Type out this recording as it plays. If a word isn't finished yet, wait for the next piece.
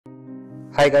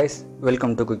Hi guys,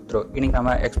 welcome to Quick Throw. இன்னைக்கு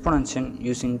நம்ம Exponentiation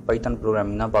using Python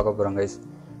programming தான் பார்க்க போகிறோம் guys.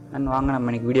 And வாங்க நம்ம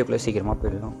இன்னைக்கு வீடியோக்குள்ளே சீக்கிரமாக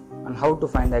போயிடலாம். And how to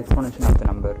find the exponentiation of the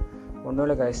number. ஒன்றும்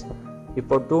இல்லை guys,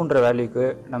 இப்போ 2ன்ற வேல்யூக்கு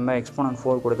நம்ம exponent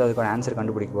 4 கொடுத்து அதுக்கான ஆன்சர்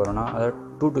கண்டுபிடிக்க போகிறோம்னா அதாவது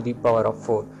 2 to the power of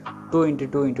 4. 2 into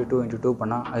 2 into 2 into 2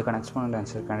 பண்ணால் அதுக்கான exponent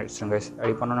ஆன்சர் கண்டுபிடிச்சிடும் guys.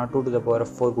 அப்படி பண்ணோன்னா 2 to the power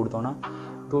of 4 கொடுத்தோன்னா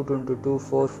 2 into 2,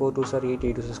 4, 4 2 are 8,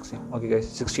 8 to 16. Okay guys,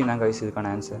 16 தான் guys இதுக்கான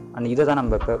ஆன்சர். அண்ட் இதை தான்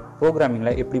நம்ம இப்போ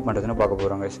ப்ரோக்ராமிங்கில் எப்படி பண்ணுறதுன்னு பார்க்க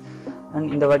போகிறோம் guys. அண்ட்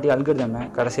இந்த வாட்டி அல்காரிதமை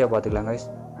கடைசியாக பார்த்துக்கலாம் guys.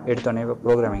 எடுத்தோடனே இப்போ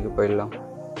ப்ரோக்ராமிங்கு போயிடலாம்.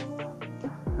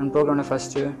 அண்ட் ப்ரோக்ராமில்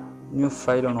ஃபஸ்ட்டு நியூ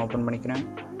ஃபைல் ஒன்று ஓப்பன் பண்ணிக்கிறேன்.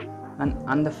 அண்ட்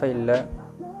அந்த ஃபைலில்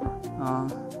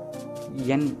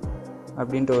n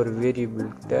அப்படின்ற ஒரு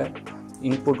வேரியபிள்கிட்ட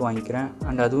இன்புட் வாங்கிக்கிறேன்.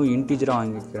 அண்ட் அதுவும் இன்டீஜராக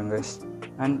வாங்கிக்கிறேன் guys.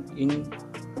 அண்ட்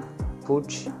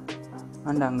இன்புட்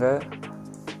அண்ட் அங்கே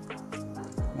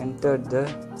enter the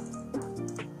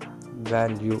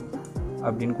value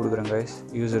அப்படின்னு கொடுக்குறேன் guys.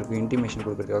 யூசருக்கு இன்டிமேஷன்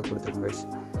கொடுக்குறதுக்காக கொடுத்துருக்கேன் guys.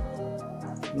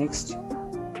 நெக்ஸ்ட்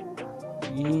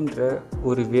ஈன்ற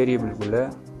ஒரு வேரியபிள்குள்ளே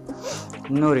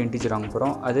இன்னொரு இன்டிஜர் வாங்க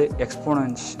போகிறோம். அது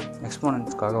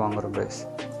எக்ஸ்போனன்ட்ஸ்க்காக வாங்குகிறோம் guys.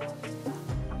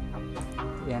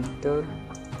 enter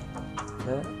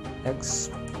the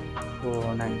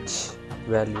exponent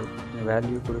value. இந்த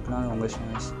வேல்யூ கொடுக்கலாம் உங்கள்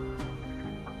இஷ்டம் guys.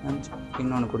 அண்ட்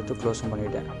இன்னொன்று கொடுத்து க்ளோஸும்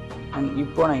பண்ணிவிட்டேன். அண்ட்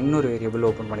இப்போ நான் இன்னொரு வேரியபிள்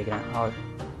ஓப்பன் பண்ணிக்கிறேன். ஆர்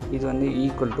இது வந்து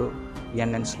ஈக்குவல் டு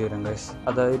என்னன்னு சொல்லிடுறேன் guys.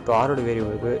 அதாவது இப்போ ஆரோட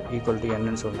வேரியபிளுக்கு ஈக்குவல் டு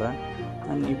என்னன்னு சொல்கிறேன்.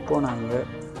 அண்ட் இப்போது நான் இங்கே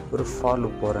ஒரு ஃபார்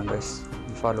லூப் போகிறேன் guys.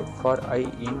 For loop for I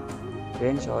in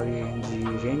range ஆர்ஏஎன்ஜி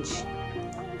range.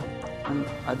 And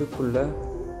அதுக்குள்ளே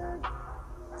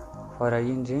for I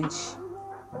in range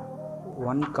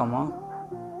 1,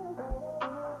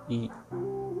 E.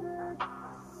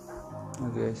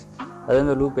 Okay guys, அது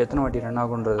அந்த லூப் எத்தனை வாட்டி ரன்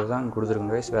ஆகுன்றது தான் இங்கே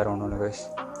கொடுத்துருக்கோம் guys, வேறு ஒன்றும் இல்லை guys.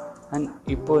 அண்ட்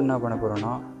இப்போது என்ன பண்ண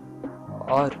போகிறோன்னா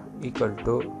R equal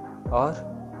to R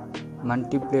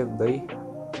multiply by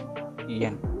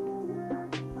n.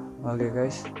 Okay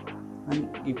guys. And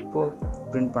இப்போது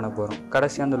பிரிண்ட் பண்ண போகிறோம்.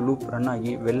 கடைசியாக அந்த லூப் ரன்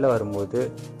ஆகி வெளில வரும்போது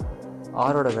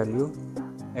ஆரோட வேல்யூ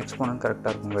எக்ஸ்போனன்ட்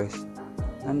கரெக்டாக இருக்கும் guys.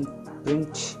 And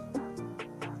print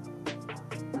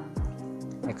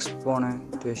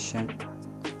exponentiation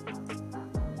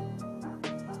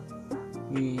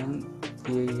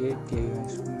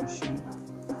exponentiation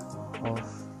of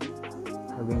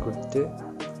அப்படின்னு கொடுத்து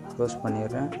க்ளோஸ்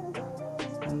பண்ணிடுறேன்.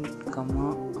 And comma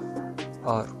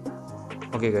R.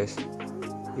 Okay guys,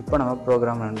 இப்போ நம்ம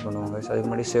ப்ரோக்ராம் ரன் பண்ணுவோம் கைஸ். அதுக்கு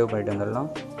முன்னாடி சேவ் பண்ணிட்டு வந்துடலாம்.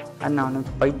 அண்ட் நான்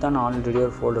பைத்தான் ஆல்ரெடி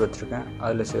ஒரு ஃபோல்டர் வச்சுருக்கேன்,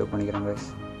 அதில் சேவ் பண்ணிக்கிறேன் கைஸ்.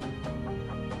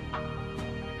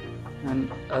 அண்ட்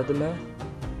அதில்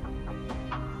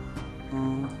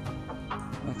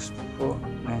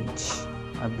எக்ஸ்போனன்ட்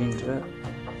அப்படின்ற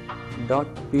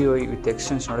 .py வித்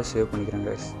எக்ஸ்டென்ஷனோட சேவ் பண்ணிக்கிறேன்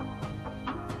guys.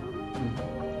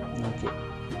 ஓகே,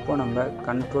 இப்போ நம்ம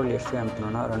கண்ட்ரோல் F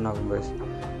அமுத்தினோன்னா ரன் ஆகும் guys.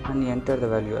 And enter the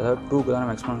value, அதாவது 2க்கு தான்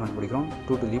நம்ம எக்ஸ்போனன்ட் கண்டுபிடிக்கிறோம்.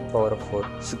 2 to the power of 4,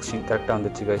 16 கரெக்டாக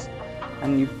வந்துடுச்சு guys.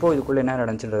 அண்ட் இப்போது இதுக்குள்ளே என்ன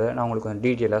நடந்துச்சுன்றதை நான் உங்களுக்கு கொஞ்சம்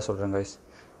டீட்டெயிலாக சொல்கிறேன் guys.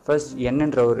 ஃபர்ஸ்ட்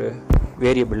என்னன்ற ஒரு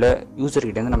வேரியபிளில்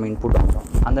யூசர்கிட்டேருந்து நம்ம இன்புட் வாங்குகிறோம்.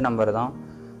 அந்த நம்பர் தான்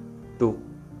 2.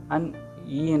 அண்ட்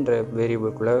E என்ற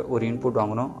வேரியபிள்குள்ளே ஒரு இன்புட்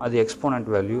வாங்கணும். அது எக்ஸ்போனன்ட்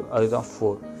வேல்யூ, அதுதான்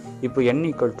 4. இப்போ n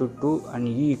equal to 2 and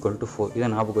E equal to 4. இதை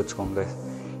ஞாபகம் வச்சுக்கோங்க.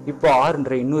 இப்போ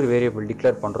ஆர்ன்ற இன்னொரு வேரியபிள்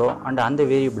டிக்ளேர் பண்ணுறோம். அண்ட் அந்த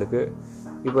வேரியபிளுக்கு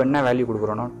இப்போ என்ன வேல்யூ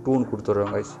கொடுக்குறோன்னா 2ன்னு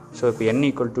கொடுத்துட்றோம் guys. ஸோ இப்போ n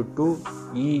equal to 2,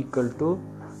 E equal to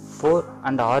 4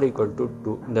 and R equal to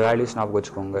 2. இந்த வேல்யூஸ் ஞாபகம்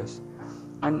வச்சுக்கோங்க guys.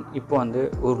 அண்ட் இப்போ வந்து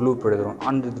ஒரு லூப் எழுதுகிறோம்.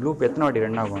 அந்த லூப் எத்தனை வாட்டி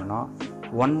ரன் ஆகும்னா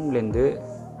 1லேருந்து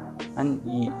அண்ட்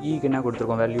ஈக்கு என்ன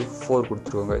கொடுத்துருக்கோம் வேல்யூ 4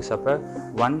 கொடுத்துருக்கோம் guys. அப்போ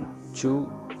 1, 2,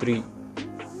 3,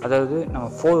 அதாவது நம்ம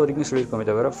 4 வரைக்கும் சொல்லியிருக்கோமே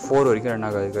தவிர 4 வரைக்கும் ரன்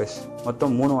ஆகாது guys.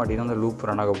 மொத்தம் 3 வாட்டி தான் அந்த லூப்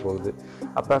ரன் ஆக போகுது.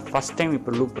 அப்போ ஃபஸ்ட் டைம்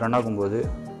இப்போ லூப் ரன் ஆகும்போது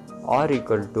ஆர்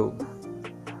ஈக்குவல் டு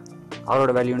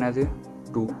ஆரோட வேல்யூ என்னது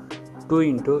 2, 2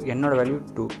 இன்ட்டு என்னோட வேல்யூ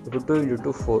 2. இப்போ 2 இன்ட்டு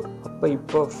 2 4. அப்போ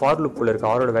இப்போ ஃபார் லூப்புக்குள்ளே இருக்க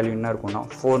ஆரோட வேல்யூ என்ன இருக்கும்னா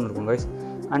 4ன்னு இருக்கும் guys.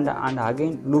 அண்ட்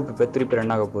அகைன் லூப் இப்போ திருப்பி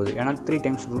ரன் ஆக போகுது. ஏன்னா 3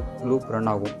 டைம்ஸ் லூப்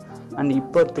ரன் ஆகும். அண்ட்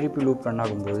இப்போ திருப்பி லூப் ரன்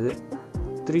ஆகும்போது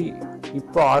 3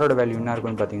 இப்போ ஆரோட வேல்யூ என்ன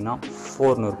இருக்குன்னு பார்த்தீங்கன்னா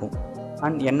 4ன்னு இருக்கும்.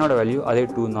 அண்ட் என்னோட வேல்யூ அதே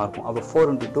 2 தான் இருக்கும். அப்போ 4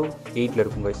 into 2 8ல்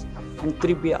இருக்கும் guys. அண்ட்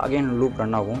திருப்பி அகைன் லூப்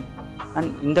ரன் ஆகும்.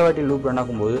 அண்ட் இந்த வாட்டி லூப் ரன்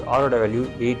ஆகும்போது ஆரோட வேல்யூ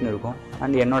 8ன்னு இருக்கும்.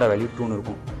 அண்ட் என்னோட வேல்யூ 2ன்னு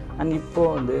இருக்கும். அண்ட்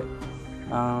இப்போது வந்து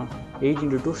 8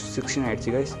 into 2 16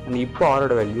 ஆகிடுச்சு guys. அண்ட் இப்போ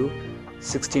ஆரோட வேல்யூ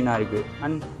 16 இருக்குது.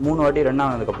 அண்ட் 3 வாட்டி ரன்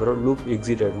ஆனதுக்கப்புறம் லூப்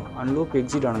எக்ஸிட் ஆகிடும். அண்ட் லூப்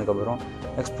எக்ஸிட் ஆனதுக்கப்புறம்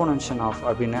எக்ஸ்போனன்ஷன் ஆஃப்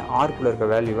அப்படின்னு ஆர்க்குள்ளே இருக்க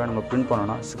வேல்யூவை நம்ம பிரிண்ட்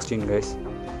பண்ணோன்னா 16 guys.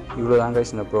 இவ்வளோ தான் guys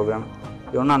இந்த ப்ரோக்ராம்.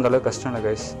 இது ஒன்றும் அந்தளவுக்கு கஷ்டம் இல்லை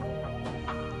guys.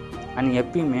 அண்ட்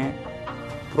எப்பயுமே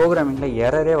ப்ரோக்ராமிங்கில்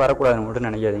எரரே வரக்கூடாதுன்னு மட்டும்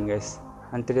நினைக்காதீங்க guys.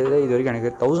 அண்ட் தெரியாத இது வரைக்கும்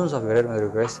எனக்கு thousands of எரர்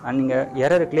வந்துருக்கு guys. அண்ட் நீங்கள்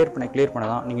எரரை கிளியர் பண்ண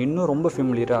தான் நீங்கள் இன்னும் ரொம்ப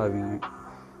ஃபெமிலியராக ஆவீங்க.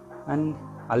 அண்ட்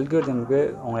அல்காரிதமுக்கு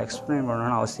அவங்க எக்ஸ்பிளைன்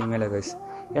பண்ணணும்னு அவசியமே இல்லை கைஸ்.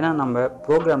 ஏன்னா நம்ம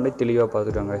ப்ரோக்ராம்லேயே தெளிவாக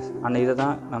பார்த்துட்டோம் கைஸ். ஆனால் இதை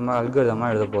தான் நம்ம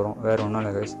அல்காரிதமாக எழுத போகிறோம், வேறு ஒன்றும்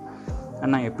இல்லை கைஸ்.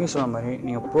 நான் எப்பயும் சொன்ன மாதிரி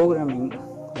நீங்கள் ப்ரோக்ராமிங்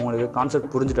உங்களுக்கு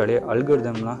கான்செப்ட் புரிஞ்சிட்டாலே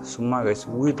அல்காரிதம்லாம் சும்மா கைஸ்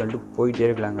ஊறி தள்ளிட்டு போயிட்டே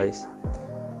இருக்கலாம் கைஸ்.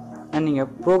 அண்ட் நீங்கள்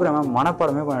ப்ரோக்ராமை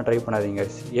மனப்பாடமே பண்ண ட்ரை பண்ணாதீங்க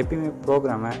கைஸ். எப்பயுமே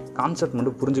ப்ரோக்ராமை கான்செப்ட்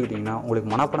மட்டும் புரிஞ்சுக்கிட்டிங்கன்னா உங்களுக்கு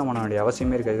மனப்பாடம் பண்ண வேண்டிய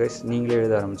அவசியமே இருக்காது கைஸ். நீங்களே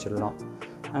எழுத ஆரம்பிச்சிடலாம்.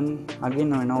 அண்ட்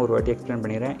அகெயின் நான் என்ன ஒரு வாட்டி எக்ஸ்பிளைன்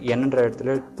பண்ணிடுறேன். என்ற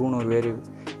இடத்துல 200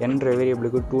 என்ற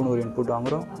வேரியபிளுக்கு 200 இன்புட்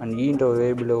வாங்குகிறோம். அண்ட் ஈன்ற ஒரு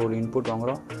வேரியபிளில் ஒரு இன்புட்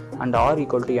வாங்குகிறோம். அண்ட் ஆர்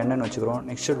ஈக்குவல் டு என்னன்னு வச்சுக்கிறோம்.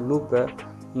 நெக்ஸ்ட்டு லூப்பை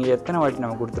இங்கே எத்தனை வாட்டி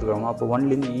நம்ம கொடுத்துருக்குறோமோ அப்போ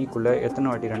 1லேருந்து ஈக்குள்ளே எத்தனை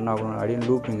வாட்டி ரன் ஆகணும் அப்படின்னு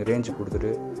லூப் இங்கே ரேஞ்சு கொடுத்துட்டு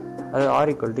அது R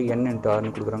equal to n into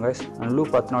ஆர்னு கொடுக்குறோம் கைஸ். அந்த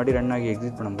லூப் 10 வாட்டி ரன் ஆகி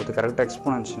எக்ஸிட் பண்ணும்போது கரெக்டாக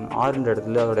எக்ஸ்போனன்ஷன் ஆறுன்ற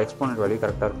இடத்துல அதோட எக்ஸ்போனன்ட் வேல்யூ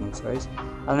கரெக்டாக இருக்கும் கைஸ்.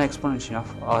 அதனால் எக்ஸ்போனன்ஷன்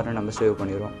ஆஃப் ஆர்னு நம்ம சேவ்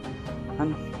பண்ணிடுவோம்.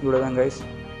 அண்ட் இவ்வளோ தான் கைஸ்.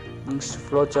 நெக்ஸ்ட்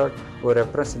ஃப்ளோ சார்ட் ஒரு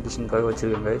ரெப்ரசன்டேஷனுக்காக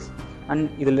வச்சுருக்கேன் கைஸ். அண்ட்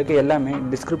இதில் இருக்க எல்லாமே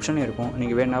டிஸ்கிரிப்ஷனே இருக்கும்,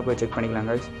 நீங்கள் வேணா போய் செக் பண்ணிக்கலாம்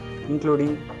guys.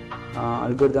 Including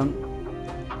algorithm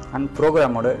and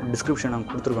ப்ரோக்ராமோட description நாங்கள்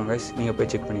கொடுத்துருக்கோம் கைஸ், நீங்கள் போய்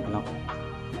செக் பண்ணிக்கலாம்.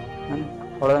 அண்ட்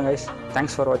அவ்வளோதான் கைஸ்.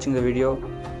 தேங்க்ஸ் ஃபார் வாட்சிங் the video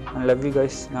and love you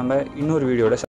guys. நம்ம இன்னொரு வீடியோட